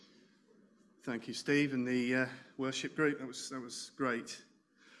Thank you, Steve, and the worship group. That was great.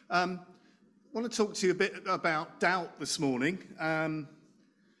 I want to talk to you a bit about doubt this morning.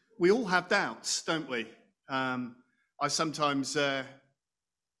 We all have doubts, don't we? I sometimes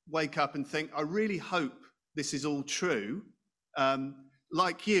wake up and think, I really hope this is all true.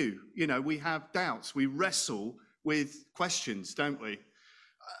 Like you know, we have doubts. We wrestle with questions, don't we?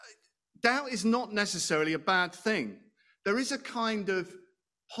 Doubt is not necessarily a bad thing. There is a kind of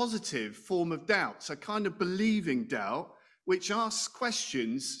positive form of doubt, a kind of believing doubt, which asks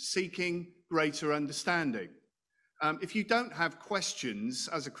questions seeking greater understanding. If you don't have questions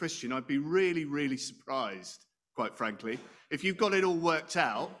as a Christian, I'd be really, really surprised, quite frankly. If you've got it all worked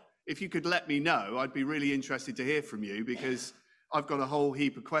out, if you could let me know, I'd be really interested to hear from you, because I've got a whole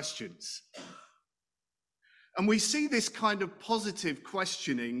heap of questions. And we see this kind of positive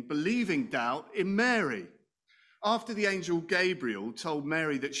questioning, believing doubt in Mary. After the angel Gabriel told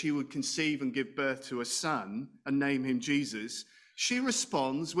Mary that she would conceive and give birth to a son and name him Jesus, she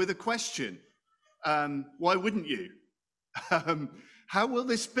responds with a question. Why wouldn't you? How will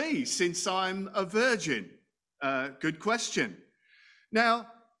this be since I'm a virgin? Good question. Now,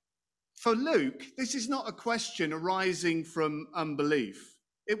 for Luke, this is not a question arising from unbelief.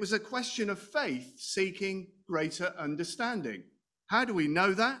 It was a question of faith seeking greater understanding. How do we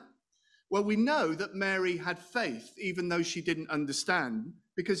know that? Well, we know that Mary had faith even though she didn't understand,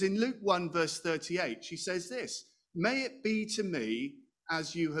 because in Luke 1 verse 38, she says this, "May it be to me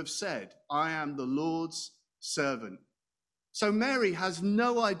as you have said, I am the Lord's servant." So Mary has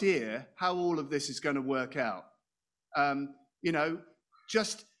no idea how all of this is going to work out.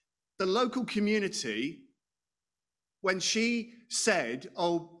 Just the local community, when she said,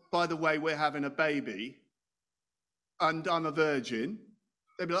 "Oh, by the way, we're having a baby and I'm a virgin,"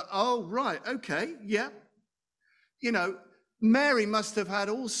 they'd be like, "Oh, right, okay, yeah." Mary must have had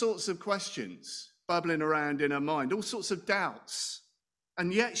all sorts of questions bubbling around in her mind, all sorts of doubts.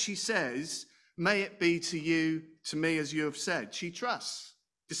 And yet she says, "May it be to me as you have said." She trusts,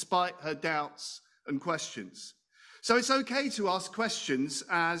 despite her doubts and questions. So it's okay to ask questions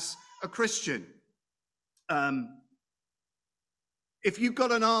as a Christian. If you've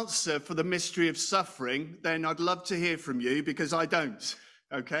got an answer for the mystery of suffering, then I'd love to hear from you, because I don't.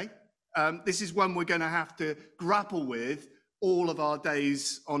 Okay? This is one we're going to have to grapple with all of our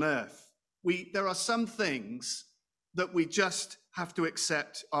days on earth. There are some things that we just have to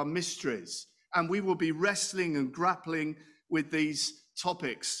accept are mysteries, and we will be wrestling and grappling with these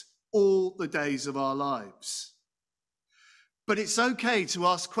topics all the days of our lives. But it's okay to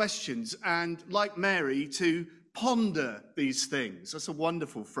ask questions and, like Mary, to ponder these things. That's a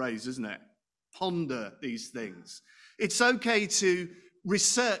wonderful phrase, isn't it? Ponder these things. It's okay to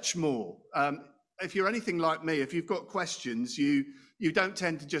research more. If you're anything like me, if you've got questions, you don't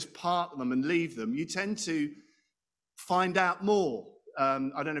tend to just park them and leave them. You tend to find out more. I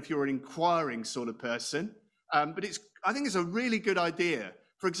don't know if you're an inquiring sort of person, but I think it's a really good idea.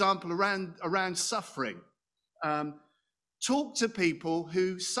 For example, around suffering. Talk to people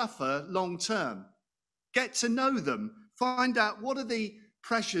who suffer long term. Get to know them. Find out what are the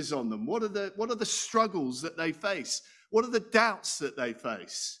pressures on them. What are the struggles that they face? What are the doubts that they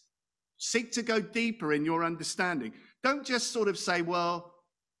face? Seek to go deeper in your understanding. Don't just sort of say, "Well,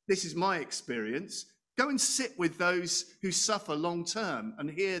 this is my experience." Go and sit with those who suffer long term and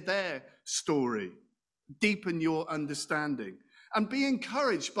hear their story. Deepen your understanding. And be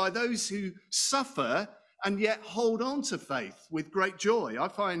encouraged by those who suffer and yet hold on to faith with great joy. I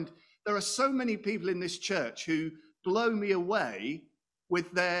find there are so many people in this church who blow me away with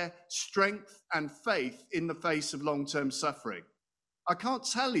their strength and faith in the face of long-term suffering. I can't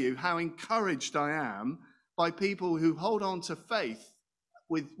tell you how encouraged I am by people who hold on to faith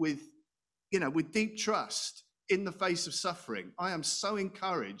with deep trust in the face of suffering. I am so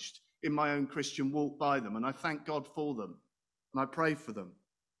encouraged in my own Christian walk by them, and I thank God for them, and I pray for them.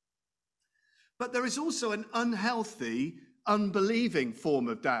 But there is also an unhealthy, unbelieving form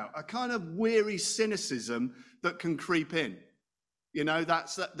of doubt, a kind of weary cynicism that can creep in.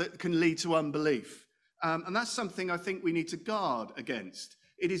 That can lead to unbelief. And that's something I think we need to guard against.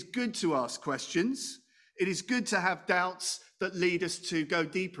 It is good to ask questions. It is good to have doubts that lead us to go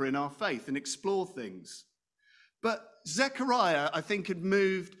deeper in our faith and explore things. But Zechariah, I think, had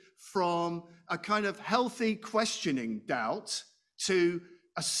moved from a kind of healthy questioning doubt to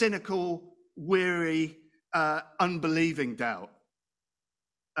a cynical, weary, unbelieving doubt.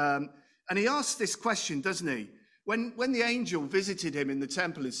 And he asks this question, doesn't he? When the angel visited him in the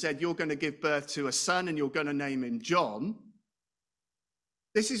temple and said, "You're going to give birth to a son and you're going to name him John,"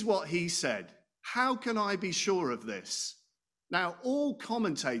 this is what he said. "How can I be sure of this? Now, all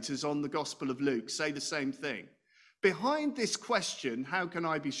commentators on the Gospel of Luke say the same thing. Behind this question, how can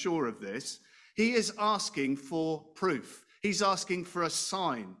I be sure of this? He is asking for proof. He's asking for a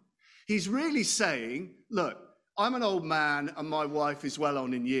sign. He's really saying, look, I'm an old man and my wife is well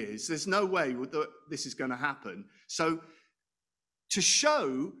on in years. There's no way that this is going to happen. So to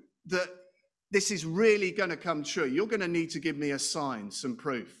show that this is really going to come true, you're going to need to give me a sign, some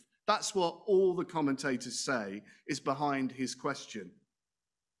proof. That's what all the commentators say is behind his question.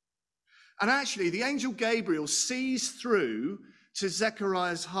 And actually, the angel Gabriel sees through to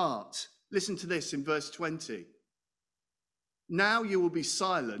Zechariah's heart. Listen to this in verse 20. Now you will be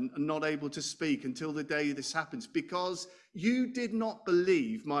silent and not able to speak until the day this happens, because you did not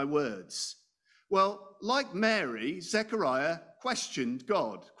believe my words. Well, like Mary, Zechariah questioned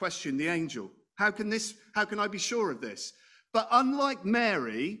God, questioned the angel. How can I be sure of this? But unlike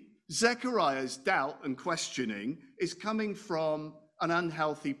Mary, Zechariah's doubt and questioning is coming from an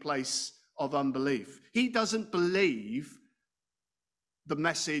unhealthy place of unbelief. He doesn't believe the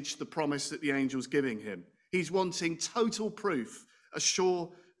message, the promise that the angel's giving him. He's wanting total proof, a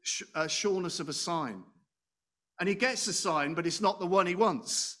sureness of a sign. And he gets a sign, but it's not the one he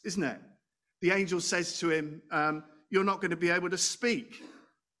wants, isn't it? The angel says to him, you're not going to be able to speak.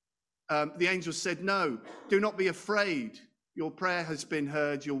 The angel said, no, do not be afraid. Your prayer has been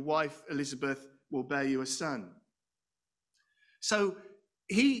heard. Your wife, Elizabeth, will bear you a son. So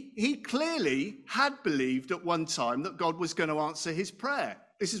he clearly had believed at one time that God was going to answer his prayer.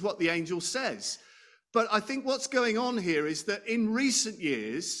 This is what the angel says. But I think what's going on here is that in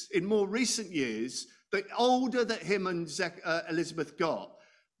more recent years, the older that him and Elizabeth got,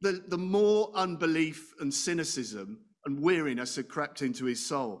 the more unbelief and cynicism and weariness had crept into his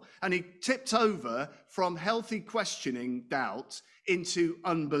soul. And he tipped over from healthy questioning doubt into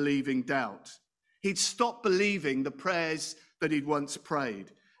unbelieving doubt. He'd stopped believing the prayers that he'd once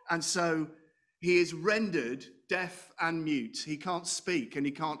prayed. And so he is rendered deaf and mute. He can't speak and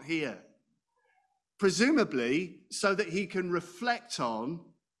he can't hear. Presumably so that he can reflect on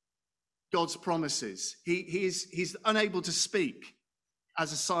God's promises. He's unable to speak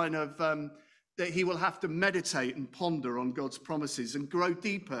as a sign of that he will have to meditate and ponder on God's promises and grow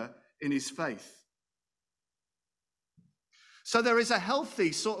deeper in his faith. So there is a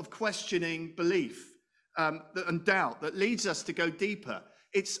healthy sort of questioning belief and doubt that leads us to go deeper.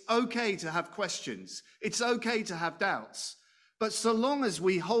 It's okay to have questions. It's okay to have doubts. But so long as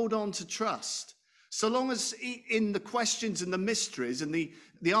we hold on to trust, so long as in the questions and the mysteries and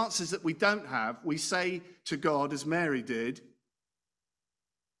the answers that we don't have, we say to God, as Mary did,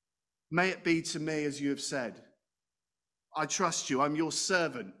 may it be to me as you have said. I trust you. I'm your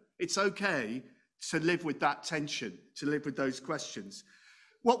servant. It's okay to live with that tension, to live with those questions.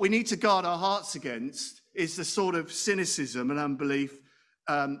 What we need to guard our hearts against is the sort of cynicism and unbelief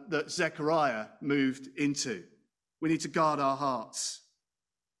that Zechariah moved into. We need to guard our hearts.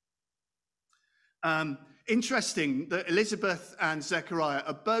 Interesting that Elizabeth and Zechariah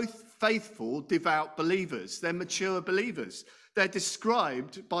are both faithful, devout believers. They're mature believers. They're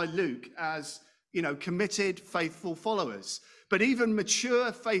described by Luke as, committed, faithful followers. But even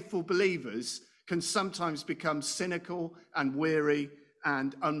mature, faithful believers can sometimes become cynical and weary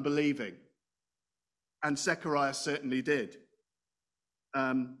and unbelieving. And Zechariah certainly did.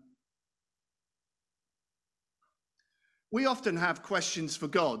 We often have questions for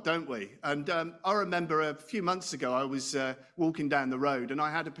God, don't we? And I remember a few months ago, I was walking down the road and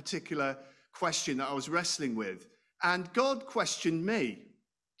I had a particular question that I was wrestling with. And God questioned me.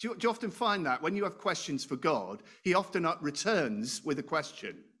 Do you often find that when you have questions for God, he often returns with a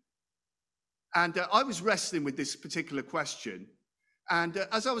question? And I was wrestling with this particular question. And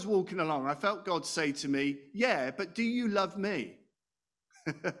as I was walking along, I felt God say to me, yeah, but do you love me?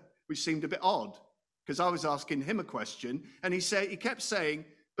 Which seemed a bit odd, because I was asking him a question, and he kept saying,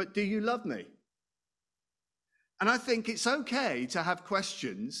 but do you love me? And I think it's okay to have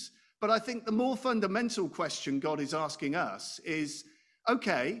questions, but I think the more fundamental question God is asking us is,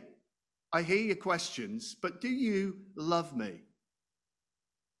 okay, I hear your questions, but do you love me?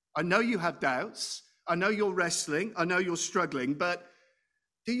 I know you have doubts. I know you're wrestling. I know you're struggling, but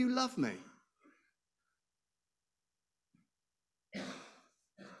do you love me?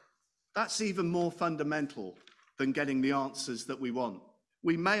 That's even more fundamental than getting the answers that we want.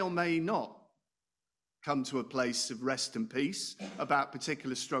 We may or may not come to a place of rest and peace about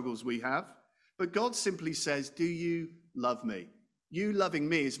particular struggles we have, but God simply says, do you love me? You loving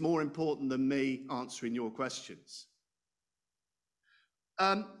me is more important than me answering your questions.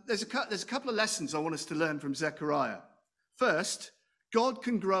 There's a couple of lessons I want us to learn from Zechariah. First, God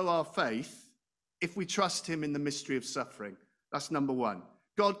can grow our faith if we trust him in the mystery of suffering. That's number one.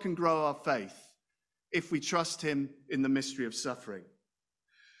 God can grow our faith if we trust him in the mystery of suffering.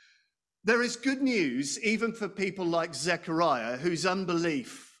 There is good news even for people like Zechariah, whose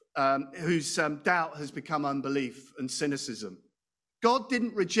unbelief, whose doubt has become unbelief and cynicism. God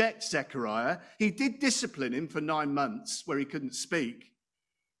didn't reject Zechariah. He did discipline him for 9 months where he couldn't speak.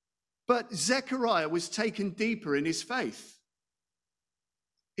 But Zechariah was taken deeper in his faith.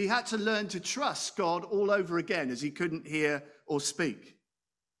 He had to learn to trust God all over again as he couldn't hear or speak.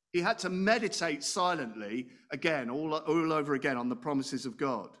 He had to meditate silently again, all over again on the promises of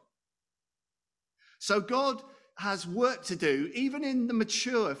God. So God has work to do, even in the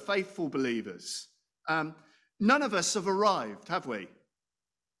mature, faithful believers. None of us have arrived, have we?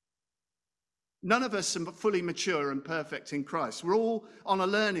 None of us are fully mature and perfect in Christ. We're all on a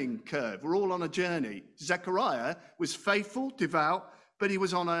learning curve. We're all on a journey. Zechariah was faithful, devout, but he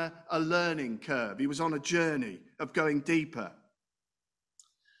was on a learning curve. He was on a journey of going deeper.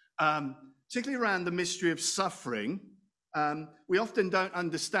 Particularly around the mystery of suffering, we often don't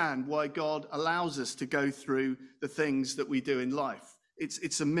understand why God allows us to go through the things that we do in life.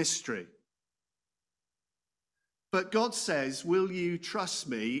 It's a mystery. But God says, will you trust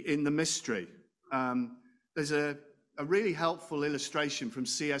me in the mystery? There's a really helpful illustration from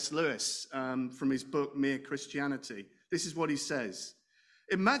C.S. Lewis from his book, Mere Christianity. This is what he says.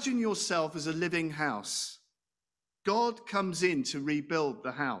 Imagine yourself as a living house. God comes in to rebuild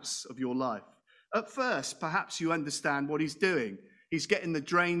the house of your life. At first, perhaps you understand what he's doing. He's getting the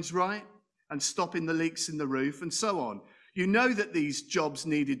drains right and stopping the leaks in the roof and so on. You know that these jobs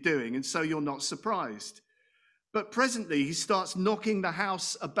needed doing, and so you're not surprised. But presently, he starts knocking the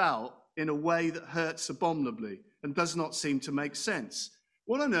house about in a way that hurts abominably and does not seem to make sense.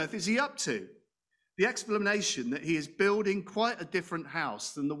 What on earth is he up to? The explanation that he is building quite a different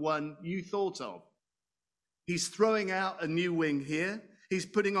house than the one you thought of. He's throwing out a new wing here. He's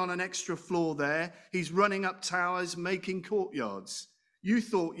putting on an extra floor there. He's running up towers, making courtyards. You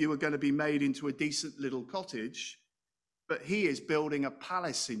thought you were going to be made into a decent little cottage, but he is building a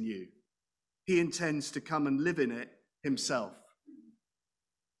palace in you. He intends to come and live in it himself.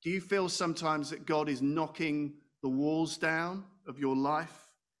 Do you feel sometimes that God is knocking the walls down of your life?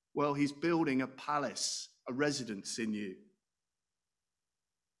 Well, he's building a palace, a residence in you.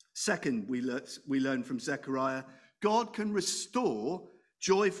 Second, we learn from Zechariah, God can restore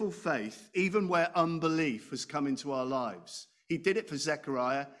joyful faith even where unbelief has come into our lives. He did it for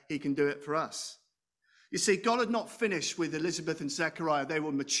Zechariah. He can do it for us. You see, God had not finished with Elizabeth and Zechariah. They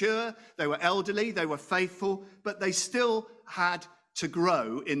were mature, they were elderly, they were faithful, but they still had to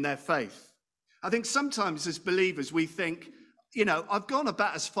grow in their faith. I think sometimes as believers we think, I've gone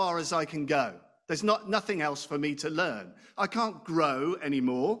about as far as I can go. There's nothing else for me to learn. I can't grow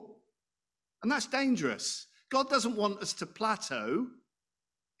anymore. And that's dangerous. God doesn't want us to plateau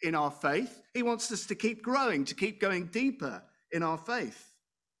in our faith. He wants us to keep growing, to keep going deeper in our faith.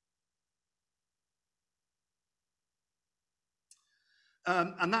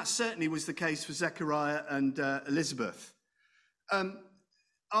 And that certainly was the case for Zechariah and Elizabeth.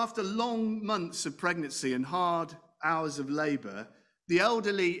 After long months of pregnancy and hard hours of labor, the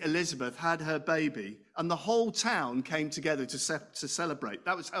elderly Elizabeth had her baby, and the whole town came together to celebrate.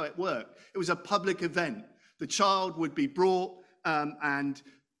 That was how it worked. It was a public event. The child would be brought and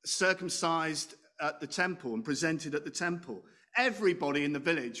circumcised at the temple and presented at the temple. Everybody in the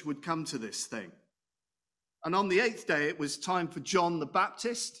village would come to this thing. And on the 8th day, it was time for John the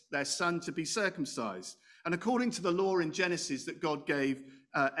Baptist, their son, to be circumcised. And according to the law in Genesis that God gave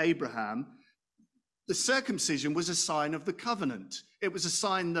Abraham, the circumcision was a sign of the covenant. It was a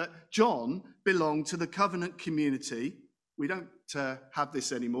sign that John belonged to the covenant community. We don't have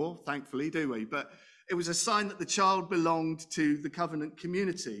this anymore, thankfully, do we? But it was a sign that the child belonged to the covenant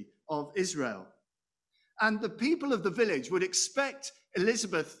community of Israel. And the people of the village would expect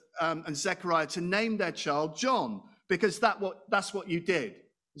Elizabeth and Zechariah to name their child John, because that's what you did.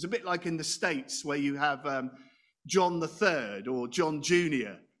 It's a bit like in the States where you have John the Third or John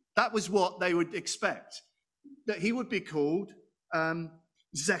Jr. That was what they would expect, that he would be called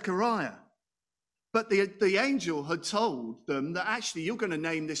Zechariah. But the angel had told them that actually you're going to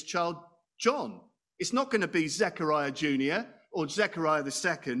name this child John. It's not going to be Zechariah Jr. or Zechariah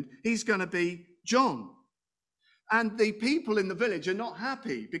II. He's going to be John. And the people in the village are not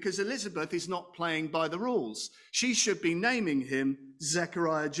happy because Elizabeth is not playing by the rules. She should be naming him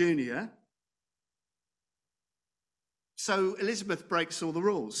Zechariah Jr. So Elizabeth breaks all the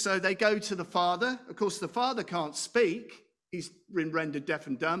rules. So they go to the father. Of course, the father can't speak. He's been rendered deaf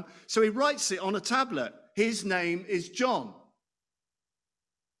and dumb. So he writes it on a tablet. His name is John.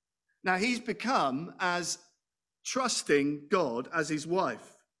 Now, he's become as trusting God as his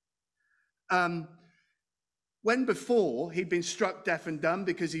wife. When before he'd been struck deaf and dumb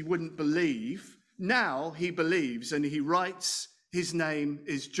because he wouldn't believe, now he believes and he writes, his name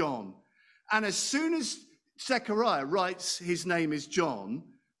is John. And as soon as Zechariah writes, his name is John,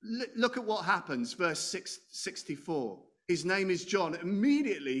 look at what happens, verse 64. His name is John.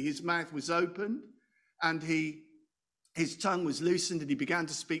 Immediately his mouth was opened and his tongue was loosened and he began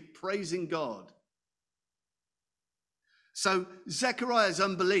to speak, praising God. So Zechariah's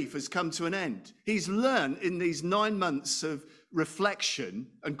unbelief has come to an end. He's learned in these 9 months of reflection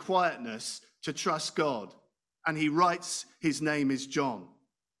and quietness to trust God. And he writes, his name is John.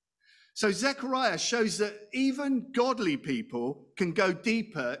 So Zechariah shows that even godly people can go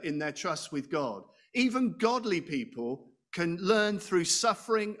deeper in their trust with God. Even godly people can learn through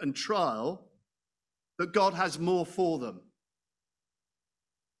suffering and trial that God has more for them.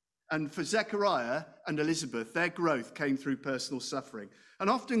 And for Zechariah and Elizabeth, their growth came through personal suffering. And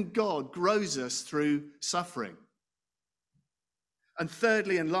often God grows us through suffering. And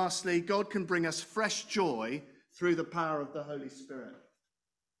thirdly and lastly, God can bring us fresh joy through the power of the Holy Spirit.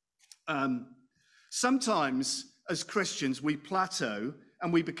 Sometimes as Christians, we plateau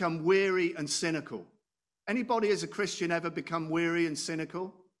and we become weary and cynical. Anybody as a Christian ever become weary and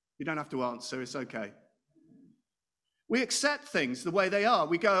cynical? You don't have to answer, it's okay. We accept things the way they are.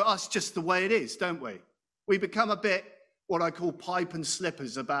 We go, oh, it's just the way it is, don't we? We become a bit what I call pipe and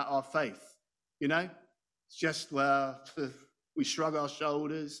slippers about our faith. You know, it's just, well, we shrug our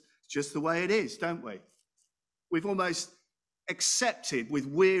shoulders. It's just the way it is, don't we? We've almost accepted with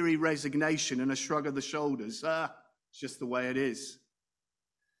weary resignation and a shrug of the shoulders. It's just the way it is.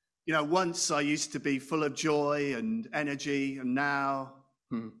 You know, once I used to be full of joy and energy, and now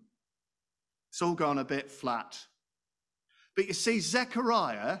it's all gone a bit flat. But you see,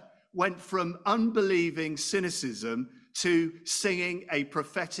 Zechariah went from unbelieving cynicism to singing a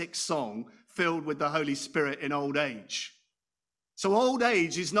prophetic song filled with the Holy Spirit in old age. So old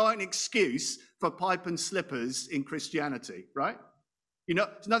age is not an excuse for pipe and slippers in Christianity, right? You know,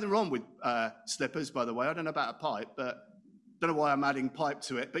 there's nothing wrong with slippers, by the way. I don't know about a pipe, but I don't know why I'm adding pipe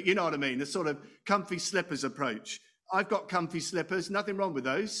to it, but you know what I mean, the sort of comfy slippers approach. I've got comfy slippers, nothing wrong with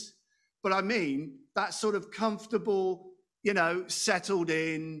those. But I mean, that sort of comfortable, you know, settled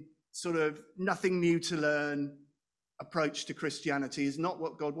in, sort of nothing new to learn approach to Christianity is not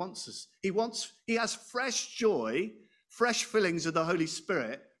what God wants us. He has fresh joy, fresh fillings of the Holy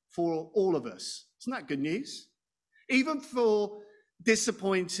Spirit for all of us. Isn't that good news? Even for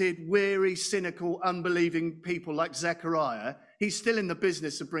disappointed, weary, cynical, unbelieving people like Zechariah, he's still in the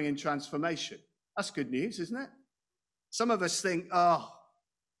business of bringing transformation. That's good news, isn't it? Some of us think, oh,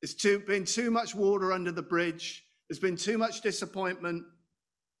 there's been too much water under the bridge. There's been too much disappointment.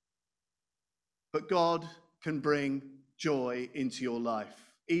 But God can bring joy into your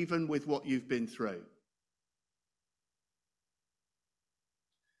life, even with what you've been through.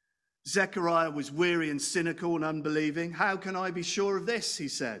 Zechariah was weary and cynical and unbelieving. How can I be sure of this, he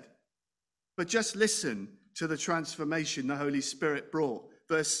said. But just listen to the transformation the Holy Spirit brought.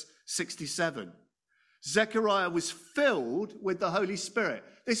 Verse 67. Zechariah was filled with the Holy Spirit.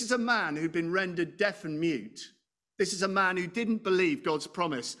 This is a man who'd been rendered deaf and mute. This is a man who didn't believe God's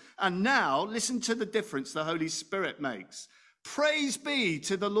promise. And now, listen to the difference the Holy Spirit makes. Praise be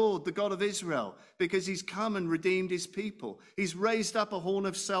to the Lord, the God of Israel, because he's come and redeemed his people. He's raised up a horn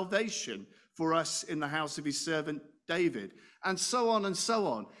of salvation for us in the house of his servant David, and so on and so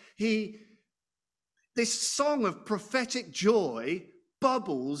on. This song of prophetic joy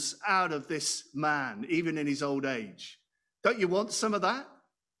bubbles out of this man, even in his old age. Don't you want some of that?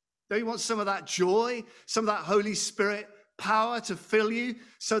 Don't you want some of that joy, some of that Holy Spirit power to fill you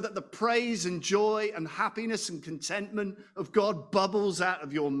so that the praise and joy and happiness and contentment of God bubbles out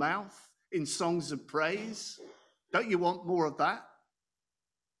of your mouth in songs of praise? Don't you want more of that?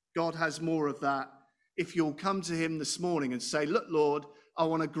 God has more of that if you'll come to him this morning and say, look, Lord, I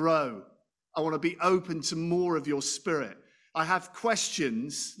want to grow. I want to be open to more of your Spirit. I have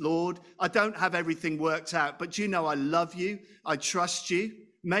questions, Lord. I don't have everything worked out, but you know I love you. I trust you.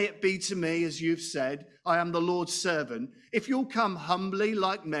 May it be to me, as you've said, I am the Lord's servant. If you'll come humbly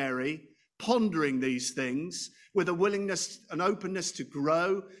like Mary, pondering these things with a willingness and openness to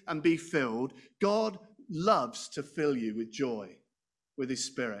grow and be filled, God loves to fill you with joy, with his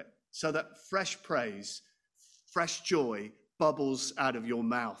Spirit, so that fresh praise, fresh joy bubbles out of your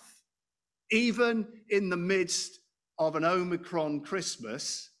mouth. Even in the midst of an Omicron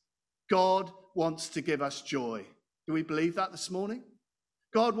Christmas, God wants to give us joy. Do we believe that this morning?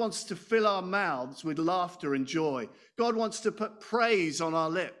 God wants to fill our mouths with laughter and joy. God wants to put praise on our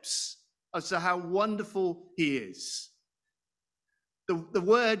lips. as to how wonderful he is. The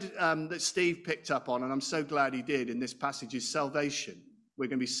word that Steve picked up on, and I'm so glad he did in this passage, is salvation. We're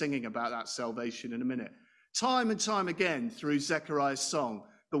going to be singing about that salvation in a minute. Time and time again through Zechariah's song,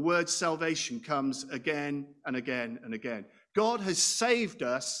 the word salvation comes again and again and again. God has saved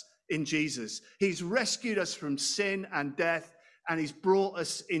us in Jesus. He's rescued us from sin and death, and he's brought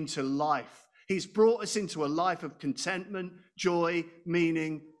us into life. He's brought us into a life of contentment, joy,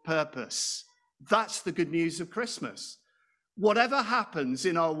 meaning, purpose. That's the good news of Christmas. Whatever happens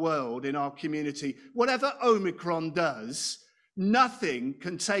in our world, in our community, whatever Omicron does, nothing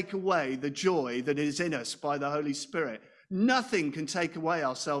can take away the joy that is in us by the Holy Spirit. Nothing can take away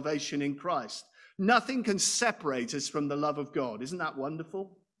our salvation in Christ. Nothing can separate us from the love of God. Isn't that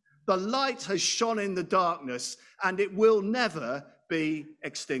wonderful? The light has shone in the darkness, and it will never be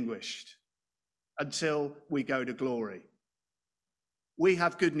extinguished until we go to glory. We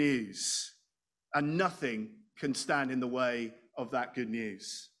have good news, and nothing can stand in the way of that good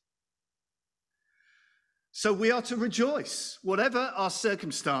news. So we are to rejoice. Whatever our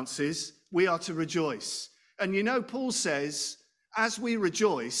circumstances, we are to rejoice. And you know, Paul says, as we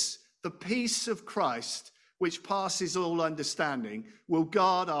rejoice, the peace of Christ, which passes all understanding, will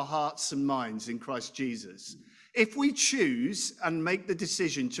guard our hearts and minds in Christ Jesus. If we choose and make the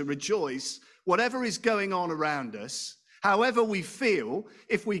decision to rejoice, whatever is going on around us, however we feel,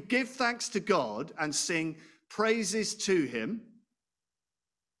 if we give thanks to God and sing praises to him,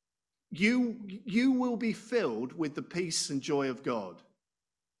 you will be filled with the peace and joy of God.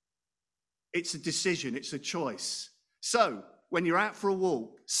 It's a decision, it's a choice. So when you're out for a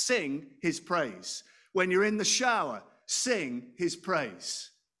walk, sing his praise. When you're in the shower, sing his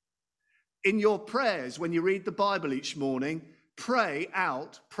praise. In your prayers, when you read the Bible each morning, pray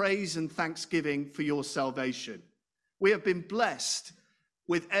out praise and thanksgiving for your salvation. We have been blessed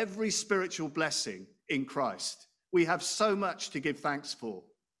with every spiritual blessing in Christ. We have so much to give thanks for.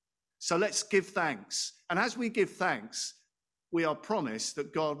 So let's give thanks. And as we give thanks, we are promised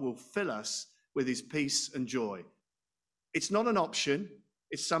that God will fill us with his peace and joy. It's not an option.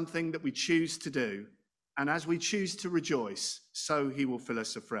 It's something that we choose to do. And as we choose to rejoice, so he will fill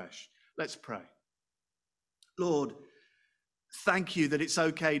us afresh. Let's pray. Lord, thank you that it's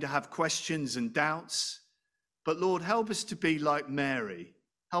okay to have questions and doubts. But Lord, help us to be like Mary.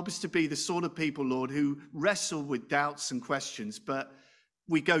 Help us to be the sort of people, Lord, who wrestle with doubts and questions, but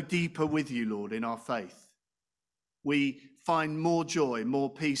we go deeper with you, Lord, in our faith. We find more joy, more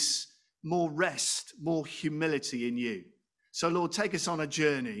peace, more rest, more humility in you. So, Lord, take us on a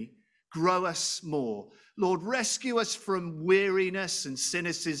journey. Grow us more. Lord, rescue us from weariness and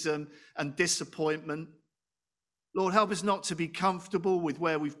cynicism and disappointment. Lord, help us not to be comfortable with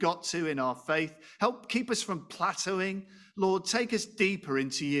where we've got to in our faith. Help keep us from plateauing. Lord, take us deeper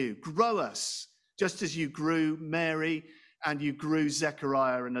into you. Grow us, just as you grew Mary and you grew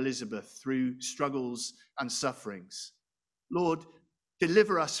Zechariah and Elizabeth through struggles and sufferings. Lord,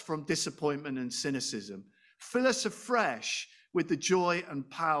 deliver us from disappointment and cynicism. Fill us afresh with the joy and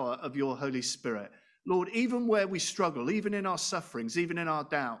power of your Holy Spirit. Lord, even where we struggle, even in our sufferings, even in our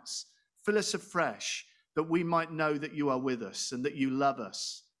doubts, fill us afresh that we might know that you are with us and that you love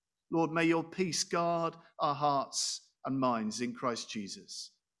us. Lord, may your peace guard our hearts and minds in Christ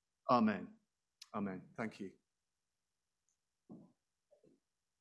Jesus. Amen. Amen. Thank you.